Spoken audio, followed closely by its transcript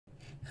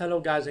Hello,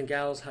 guys and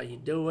gals. How you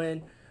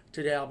doing?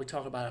 Today I'll be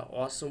talking about an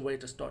awesome way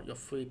to start your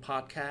free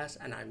podcast,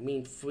 and I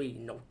mean free.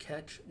 No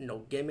catch, no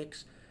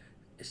gimmicks.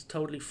 It's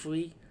totally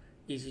free,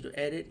 easy to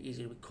edit,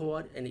 easy to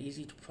record, and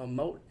easy to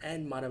promote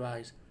and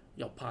monetize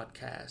your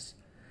podcast.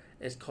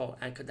 It's called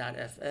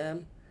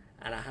Anchor.fm,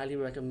 and I highly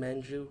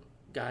recommend you,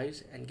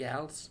 guys and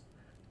gals,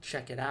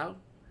 check it out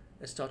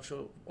and start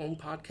your own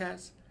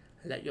podcast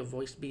and let your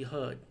voice be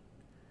heard.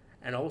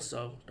 And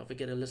also, don't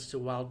forget to listen to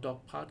Wild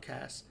Dog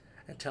Podcast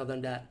and tell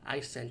them that I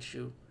sent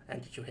you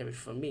and that you hear it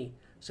from me.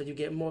 So you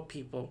get more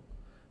people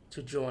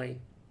to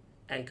join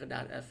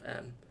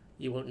Anchor.fm.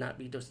 You will not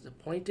be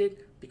disappointed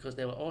because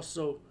they will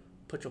also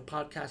put your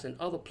podcast in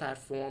other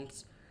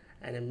platforms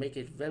and then make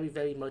it very,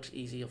 very much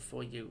easier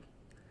for you.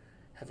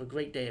 Have a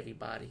great day,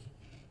 everybody.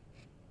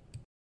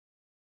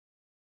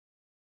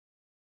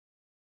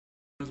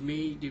 It's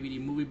me, DVD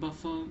Movie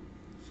Buffer,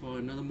 for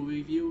another movie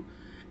review.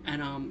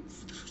 And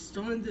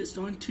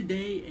starting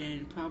today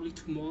and probably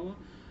tomorrow,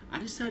 I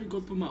decided to go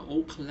through my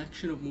old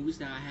collection of movies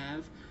that I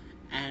have.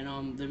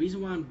 And the reason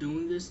why I'm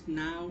doing this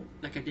now,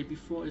 like I did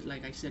before, is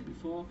like I said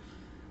before,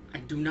 I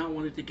do not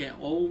want it to get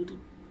old.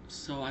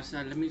 So I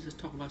decided, let me just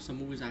talk about some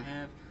movies I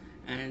have.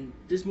 And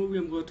this movie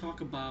I'm going to talk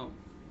about,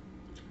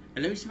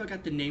 and let me see if I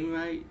got the name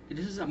right.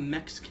 This is a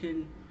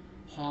Mexican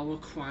horror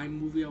crime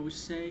movie, I would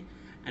say.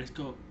 And it's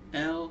called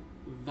El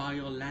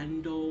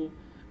Violando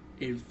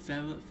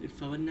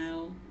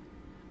Infernal.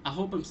 I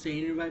hope I'm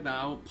saying it right, but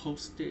I'll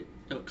post it,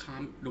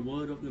 the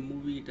word of the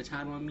movie, the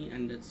title on me,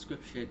 and the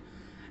description.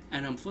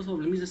 And first of all,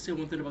 let me just say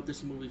one thing about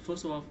this movie.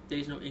 First of all, there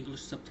is no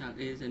English subtitle.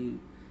 It is in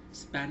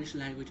Spanish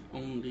language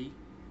only,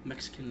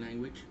 Mexican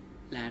language,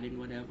 Latin,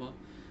 whatever,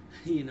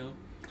 you know.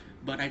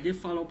 But I did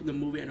follow up with the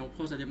movie, and of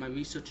course I did my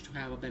research to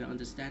have a better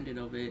understanding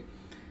of it.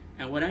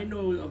 And what I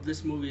know of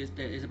this movie is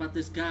that it's about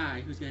this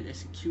guy who's getting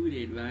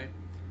executed, right?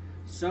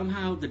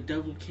 Somehow the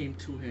devil came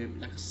to him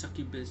like a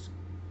succubus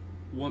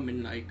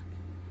woman, like,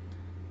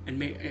 and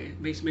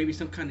makes maybe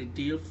some kind of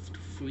deal to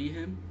free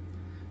him.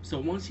 So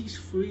once he's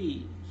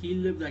free, he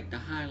lived like the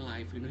high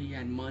life. You know, he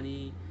had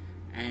money,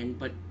 and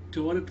but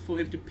to order for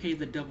him to pay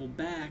the devil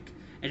back,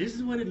 and this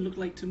is what it looked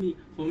like to me.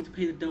 For him to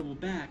pay the devil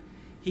back,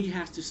 he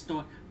has to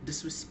start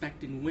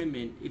disrespecting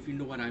women, if you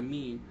know what I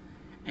mean,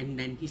 and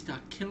then he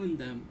started killing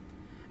them.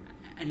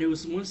 And there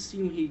was one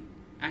scene where he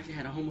actually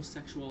had a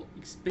homosexual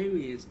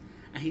experience,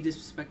 and he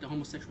disrespected a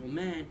homosexual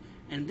man,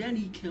 and then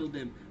he killed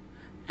him.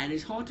 And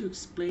it's hard to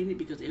explain it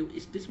because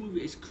this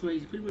movie is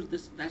crazy. Pretty much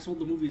that's all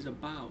the movie is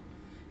about.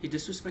 He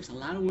disrespects a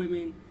lot of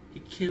women. He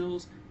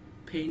kills,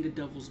 paying the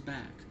devil's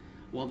back.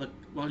 While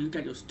you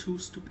got those two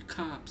stupid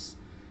cops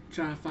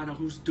trying to find out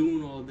who's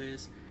doing all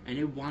this, and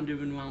they're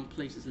wandering around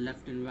places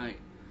left and right.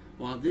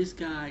 While this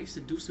guy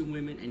seducing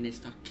women and they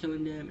start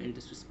killing them and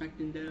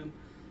disrespecting them,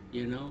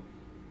 you know,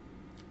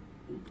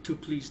 to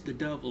please the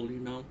devil, you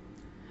know.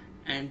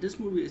 And this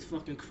movie is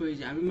fucking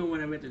crazy. I remember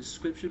when I read the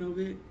description of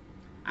it,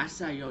 I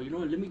said, yo, you know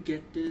what, let me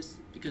get this,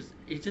 because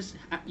it just,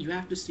 you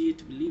have to see it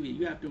to believe it.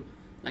 You have to,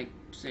 like,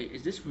 say,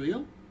 is this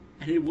real?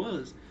 And it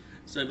was.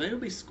 So if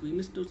everybody's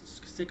screaming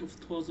sick of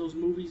towards those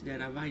movies,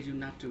 then I advise you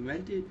not to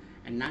rent it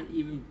and not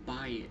even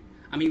buy it.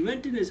 I mean,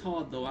 renting is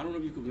hard, though. I don't know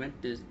if you can rent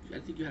this. I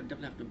think you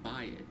definitely have to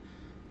buy it.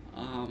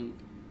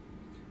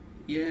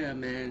 Yeah,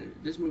 man,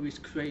 this movie is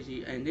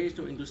crazy, and there's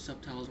no English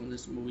subtitles on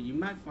this movie. You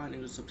might find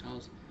English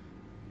subtitles,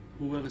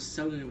 whoever's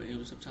selling it with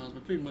English subtitles,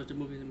 but pretty much the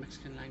movie is in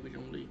Mexican language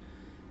only.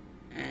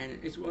 And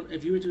it's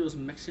if you're into those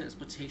Mexican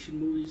exploitation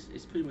movies,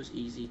 it's pretty much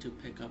easy to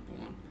pick up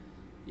on,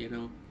 you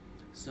know.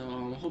 So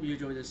I hope you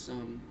enjoy this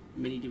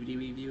mini DVD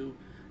review.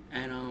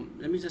 And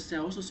let me just say, I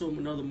also saw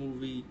another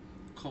movie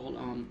called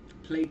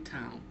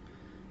Playtown.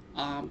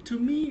 To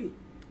me,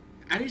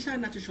 I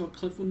decided not to show a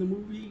clip from the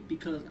movie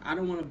because I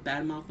don't want to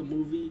badmouth the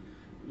movie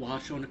while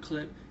showing a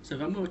clip. So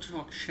if I'm going to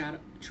talk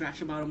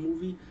trash about a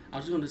movie, I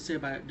was going to say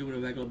about doing a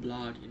regular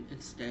blog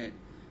instead.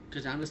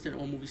 Because I understand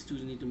all movie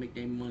studios need to make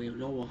their money,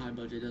 low or high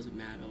budget, doesn't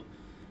matter.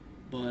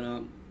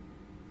 But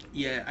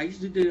yeah, I used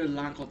to do a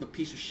line called the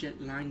piece of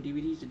shit line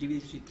DVDs, the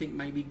DVDs you think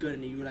might be good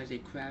and then you realize they're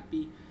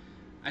crappy.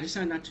 I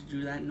decided not to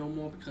do that no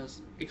more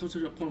because it comes to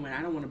the point where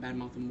I don't want to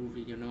badmouth the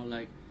movie, you know,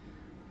 like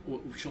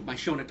by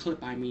showing a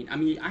clip. I mean,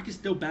 I can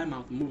still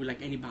badmouth the movie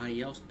like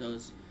anybody else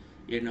does,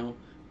 you know,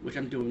 which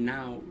I'm doing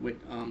now with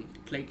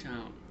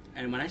Playtown.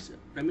 And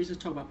let me just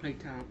talk about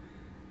Playtown.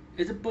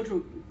 It's a bunch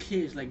of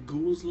kids like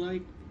ghouls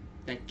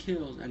that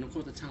kills, and of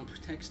course the town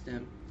protects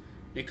them.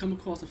 They come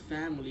across a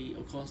family,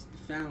 of course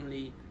the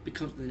family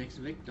becomes the next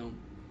victim.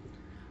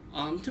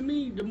 To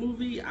me, the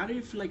movie, I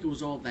didn't feel like it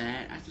was all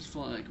that. I just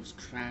felt like it was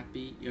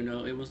crappy, you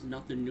know, it was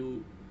nothing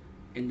new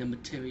in the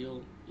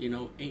material, you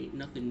know, ain't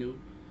nothing new.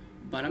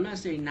 But I'm not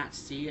saying not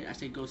see it, I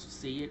say go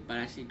see it, but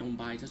I say don't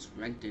buy it, just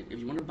rent it. If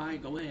you want to buy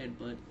it, go ahead,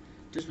 but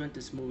just rent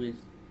this movie.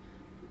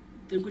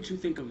 Think what you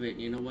think of it,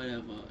 you know,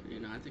 whatever, you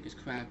know, I think it's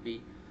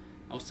crappy.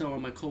 I was telling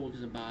one of my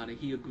coworkers about it.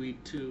 He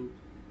agreed too.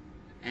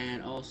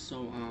 And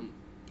also,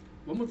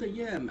 one more thing,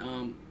 yeah,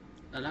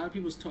 a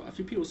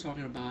few people was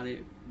talking about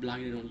it,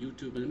 blogging it on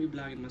YouTube, but let me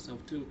blog it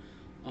myself too.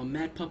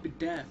 Mad Puppet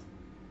Death.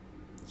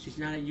 She's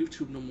not at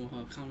YouTube no more.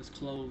 Her account is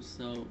closed.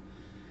 So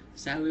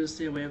sadly to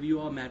say, wherever you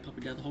are, Mad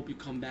Puppy Death, I hope you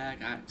come back.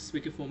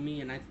 Speaking for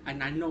me, and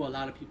I know a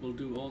lot of people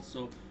do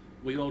also.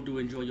 We all do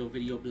enjoy your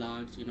video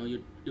blogs. You know,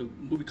 your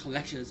movie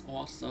collection is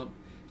awesome.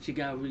 She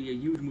got really a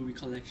huge movie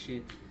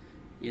collection.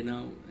 You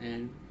know,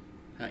 and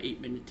her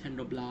 8-bit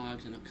Nintendo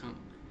blogs and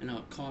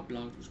her card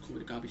blogs was cool.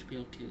 The Garbage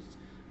Pail Kids,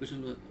 which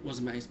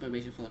was my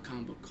inspiration for the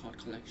comic book card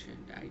collection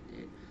that I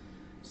did.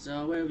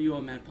 So wherever you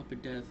are, Mad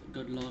Puppet Death,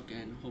 good luck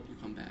and hope you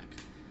come back.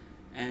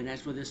 And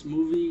as for this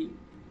movie,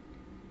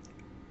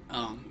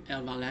 El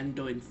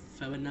Violador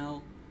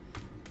Infernal,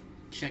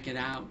 check it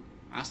out.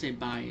 I say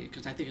buy it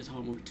because I think it's a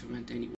horror movie to rent anyway.